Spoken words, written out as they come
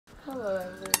Hello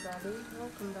everybody,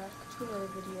 welcome back to another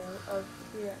video of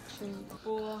reaction.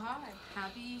 Well, hi,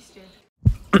 happy Easter.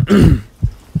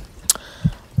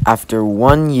 After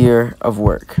 1 year of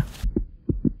work,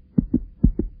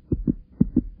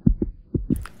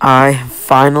 I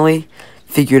finally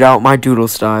figured out my doodle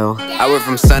style. I went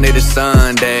from Sunday to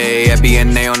Sunday at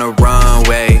BNA on the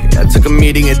runway. I took a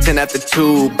meeting at 10 after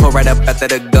 2, pulled right up after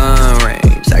the gun range.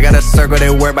 I got a circle, they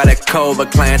worry about that code, but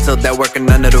clientele that working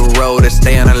under the road, they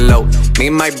stay on the low. Me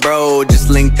and my bro just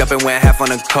linked up and went half on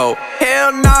the coat.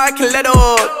 Hell nah, I can let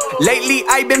up. Lately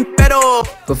I been fed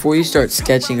up. Before you start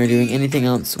sketching or doing anything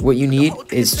else, what you need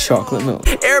is chocolate milk.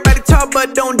 Everybody talk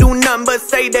but don't do nothing but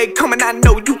say they coming. I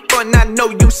know you fun, I know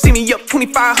you see me up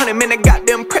 2,500, man, I got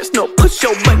them press no push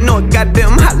your button, no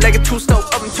goddamn hot like a two-stove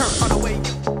oven, turn all the way.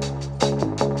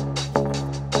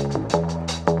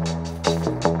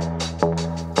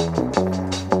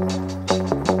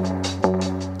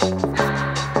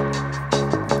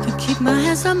 Can keep my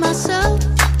hands on myself.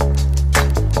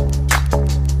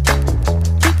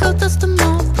 Pick out dust them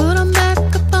all, put them back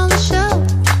up on the shelf.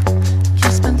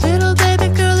 Kiss my little baby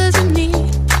girl is in need.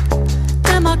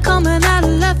 Am I coming out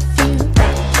of left field?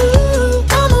 Ooh,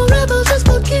 I'm a rebel just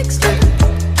for kicks now.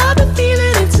 I've been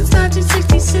feeling it since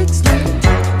 1966 now.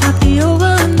 Might be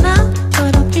over now,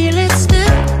 but I feel it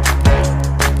still.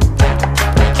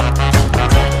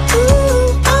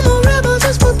 Ooh, I'm a rebel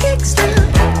just for kicks now.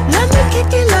 Let me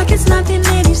kick it like it's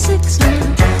 1986 now.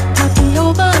 Might be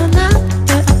over now,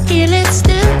 but I feel it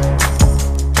still.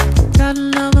 Got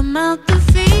another mouth to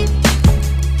feed.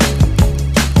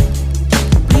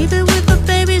 Leave it with the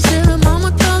babies till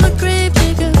mama call the grave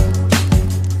digger.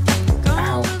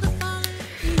 Ow.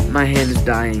 My hand is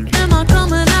dying. Am I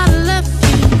coming out of left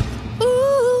field?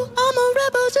 Ooh, I'm a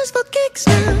rebel just for kicks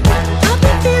now. I've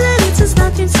been feeling it since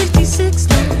 1966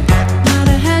 now. Might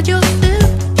have had your fill,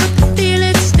 but I feel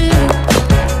it still.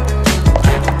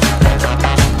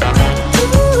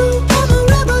 Ooh, I'm a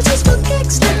rebel just for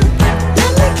kicks now.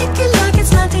 Let me kick it like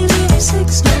it's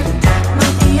 1986 now.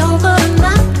 Might be over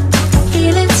now, I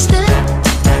feel it still.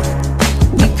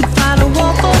 We could fight a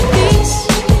war for peace.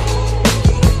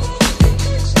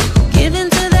 Give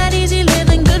into that easy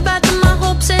living, goodbye to my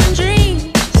hopes and dreams.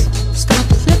 Stop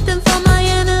flipping for my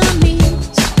enemies.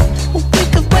 We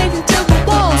could wait until the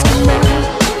walls come down.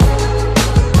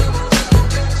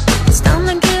 It's time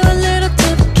to give a little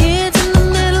to the kids in the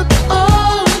middle.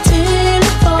 Oh, until it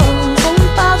falls,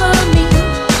 won't bother me.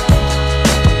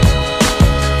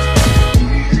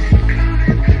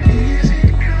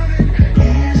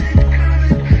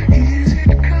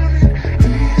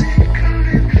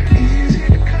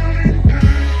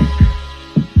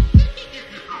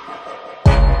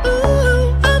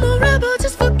 Ooh, I'm a rebel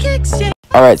just for kicks, yeah.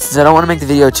 Alright, since I don't want to make the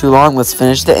video too long, let's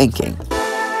finish the inking.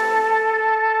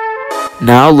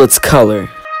 Now let's color.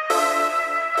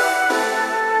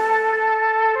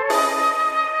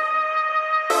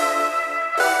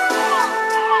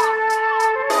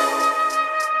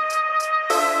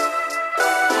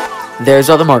 There's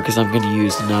all the markers I'm going to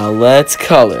use. Now let's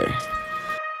color.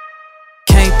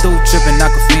 Came through dripping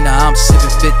Aquafina, I'm sipping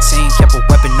 15, kept a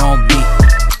weapon on me.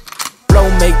 Blow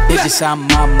make digits, I'm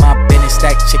on my business,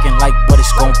 stack chicken like what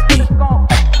it's gon' be.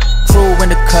 Crew in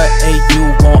the cut, hey, you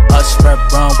want us, red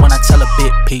run when I tell a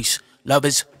bit peace. Love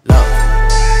is love.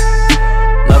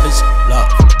 Love is love.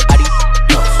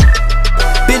 Adios.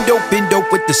 Bendo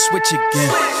with the switch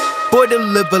again. Boy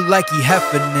deliver like he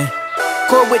heffing.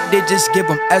 Core with digits, give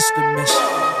them estimates.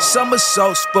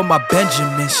 Somersaults for my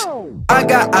Benjamins. I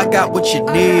got what you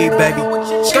need, baby.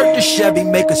 Skirt the Chevy,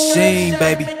 make a scene,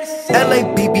 baby.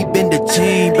 LABB been the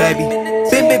team, baby.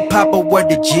 Been Papa, word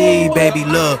the G, baby.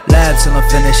 Look, lab till I'm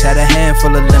finished. Had a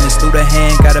handful of lemons through the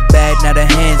hand. Got a bag, now the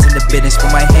hands in the business. For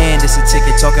my hand, it's a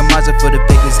ticket. Talking Mazda for the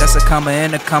biggest. That's a comma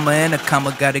and a comma and a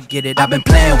comma. Gotta get it. I've been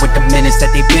playing with the minutes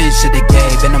that they been shoulda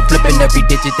gave. And I'm flipping every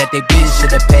digit that they been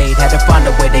shoulda paid. Had to find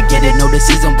a way to get it. Know this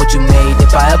isn't what you made.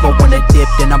 If I ever wanna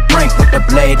dip, then I'm brink with the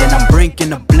blade. And I'm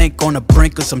brinking a blink on the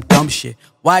brink of some dumb shit.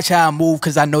 Watch how I move,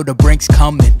 cause I know the brink's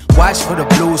coming. Watch for the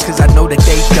blues, cause I know that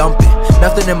they dumping.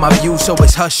 Nothing in my view, so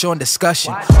it's hush on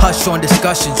discussion. Hush on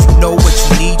discussions, you know what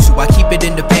you need to. I keep it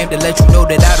in the fam to let you know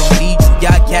that I don't need you.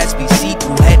 Y'all cats be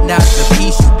see-through, heading out to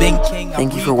peace. You been king.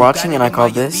 Thank you for watching, and I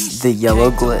call this the yellow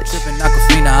glitch.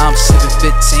 I'm sipping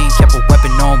 15, kept a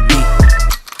weapon on me.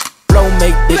 Blow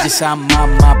make digits, I'm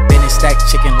on my business, stack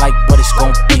chicken like what it's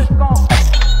gon' be.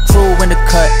 Crew in the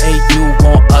cut, hey, you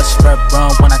want us, red run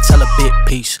when I tell a bit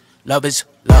peace. Love is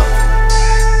love.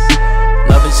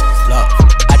 Love is love.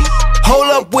 Hold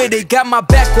up with it, got my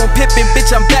back on Pippin,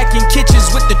 bitch, I'm back in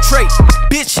kitchens with the tray.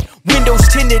 Bitch, Windows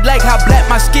tinted like how black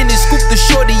my skin is. Scoop the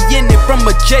shorty in it from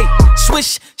a J.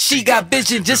 Swish, she got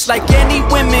vision just like any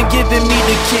women giving me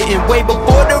the kitten. Way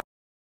before the